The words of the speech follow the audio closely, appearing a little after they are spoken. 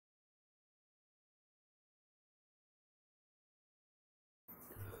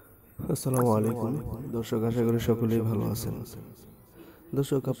আসসালামু আলাইকুম দর্শক, আশা করি সকলেই ভালো আছেন।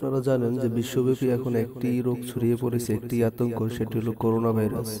 দর্শক, আপনারা জানেন যে বিশ্বব্যাপী এখন একটি রোগ ছড়িয়ে পড়েছে, একটি আতঙ্ক, সেটি হলো করোনা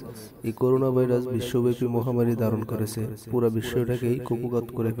ভাইরাস। এই করোনা ভাইরাস বিশ্বব্যাপী মহামারী ধারণ করেছে, পুরো বিশ্বটাকেই কুপোকাত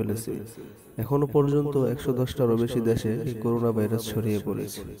করে ফেলেছে। এখনো পর্যন্ত ১১০টারও বেশি দেশে এই করোনা ভাইরাস ছড়িয়ে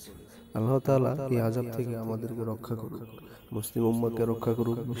পড়েছে। আল্লাহ তাআলা এই আযাব থেকে আমাদেরকে রক্ষা করুক, মুসলিম উম্মাহকে রক্ষা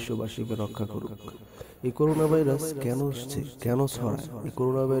করুক, বিশ্ববাসীকে রক্ষা করুক। এই করোনা ভাইরাস কেন আসছে, কেন ছড়ায়, এই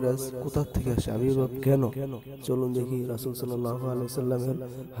করোনা ভাইরাস কোথা থেকে আসে, আবির্ভাব কেন? চলুন দেখি রাসূল সাল্লাল্লাহু আলাইহি সাল্লামের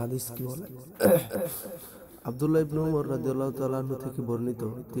হাদিস কি বলে। আব্দুল্লাহ ইবনে উমর রাদিয়াল্লাহু তাআলা আনহু থেকে বর্ণিত,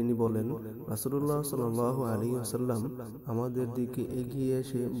 তিনি বলেন, রাসূলুল্লাহ সাল্লাল্লাহু আলাইহি ওয়াসাল্লাম আমাদের দিকে এগিয়ে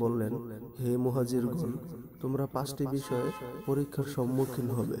এসে বললেন, হে মুহাজিরগণ, তোমরা 5টি বিষয়ে পরীক্ষার সম্মুখীন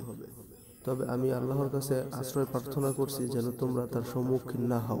হবে, তবে আমি আল্লাহর কাছে আশ্রয় প্রার্থনা করছি যেন তোমরা তার সম্মুখীন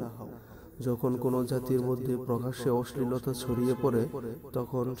না হও। যখন কোনো জাতির মধ্যে প্রকাশ্যে অশ্লীলতা ছড়িয়ে পড়ে,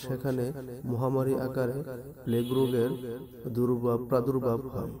 তখন সেখানে মহামারী আকারে প্লেগ রোগের প্রাদুর্ভাব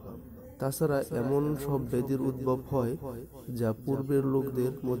হয়। তাছাড়া এমন সব ব্যাধির উদ্ভব হয় যা পূর্বের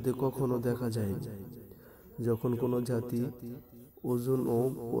লোকদের মধ্যে কখনো দেখা যায়নি। যখন কোনো জাতি ওজন ও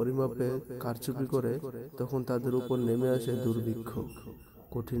পরিমাপে কারচুপি করে, তখন তাদের উপর নেমে আসে দুর্ভিক্ষ,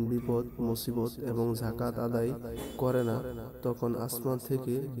 কঠিন বিপদ মুসিবত, এবং যাকাত আদায় করে না, তখন আসমান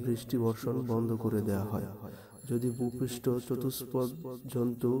থেকে বৃষ্টি বর্ষণ বন্ধ করে দেয়া হয়। যদি ভূপৃষ্ঠ চতুষ্পদ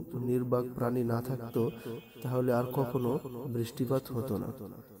জন্তু নির্বাক প্রাণী না থাকতো, তাহলে আর কখনো বৃষ্টিপাত হতো না।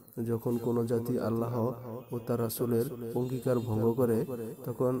 যখন কোনো জাতি আল্লাহ ও তার রাসূলের অঙ্গীকার ভঙ্গ করে,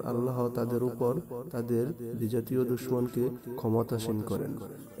 তখন আল্লাহ তাদের উপর তাদের বিজাতীয় দুশমনকে ক্ষমতাসীন করেন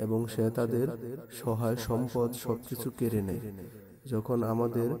এবং সে তাদের সহায় সম্পদ সবকিছু কেড়ে নেয়। যখন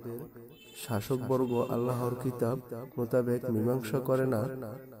আমাদের শাসকবর্গ আল্লাহর কিতাব মোতাবেক মীমাংসা করে না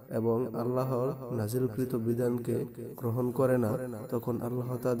এবং আল্লাহর নাজিলকৃত বিধানকে গ্রহণ করে না, তখন আল্লাহ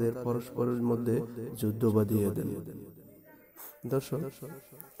তাদের পরস্পরের মধ্যে যুদ্ধ বাঁধিয়ে দেন। দর্শক,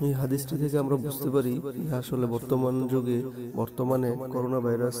 এই হাদিসটি থেকে আমরা বুঝতে পারি যে আসলে বর্তমান যুগে, বর্তমানে করোনা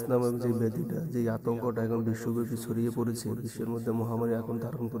ভাইরাস নামক যে ব্যাধিটা, যে আতঙ্কটা এখন বিশ্বব্যাপী ছড়িয়ে পড়েছে, বিশ্বের মধ্যে মহামারী এখন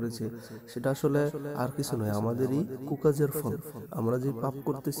ধারণ করেছে, সেটা আসলে আর কিছু নয়, আমাদেরই কুকাজের ফল। আমরা যে পাপ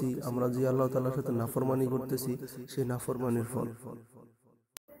করতেছি, আমরা যে আল্লাহ তাআলার সাথে নাফরমানি করতেছি, সেই নাফরমানির ফল।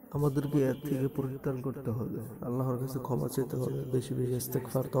 আমাদেরকে এর থেকে পরিত্রাণ করতে হবে, আল্লাহর কাছে ক্ষমা চেতে হবে, বেশি বেশি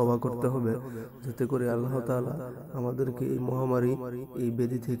ইস্তেগফার তওবা করতে হবে, যাতে করে আল্লাহ তাআলা আমাদেরকে এই মহামারী, এই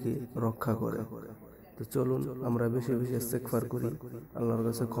ব্যাধি থেকে রক্ষা করে। তো চলুন আমরা বেশি বেশি ইস্তেগফার করি, আল্লাহর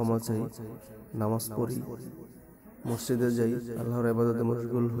কাছে ক্ষমা চাই, নামাজ পড়ি, মসজিদে যাই, আল্লাহর ইবাদতে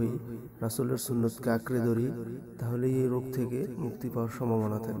মশগুল হই, রাসূলের সুন্নতকে আঁকড়ে ধরি, তাহলেই এই রোগ থেকে মুক্তি পাওয়ার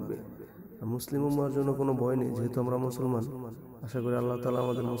সম্ভাবনা থাকবে। মুসলিম উম্মার জন্য কোনো ভয় নেই, যেহেতু আমরা মুসলমান। আশা করি আল্লাহ তাআলা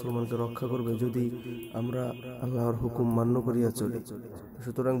আমাদের মুসলমানকে রক্ষা করবে, যদি আমরা আল্লাহর হুকুম মান্য করিয়া চলি।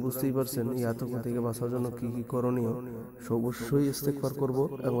 সুতরাং বুঝতেই পারছেন এই আতঙ্ক থেকে বাঁচার জন্য কি কি করণীয়। অবশ্যই ইস্তেগফার করব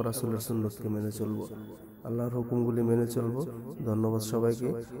এবং রাসূলের সুন্নতকে মেনে চলব, আল্লাহর হুকুমগুলি মেনে চলব। ধন্যবাদ সবাইকে।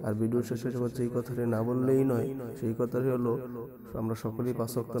 আর ভিডিও শেষে যেই কথাটি না বললেই নয়, সেই কথাটি হলো, আমরা সকলেই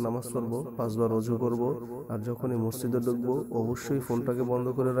 5 ওয়াক্ত নামাজ পড়বো, 5 বার ওযু করব, আর যখনই মসজিদে ঢুকবো অবশ্যই ফোনটাকে বন্ধ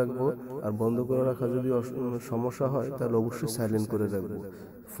করে রাখবো। আর বন্ধ করে রাখা যদি সমস্যা হয়, তাহলে অবশ্যই সাইলেন্ট করে রাখবো।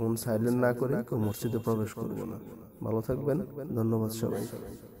 ফোন সাইলেন্ট না করে কেউ মসজিদে প্রবেশ করবো না। ভালো থাকবেন, ধন্যবাদ সবাই।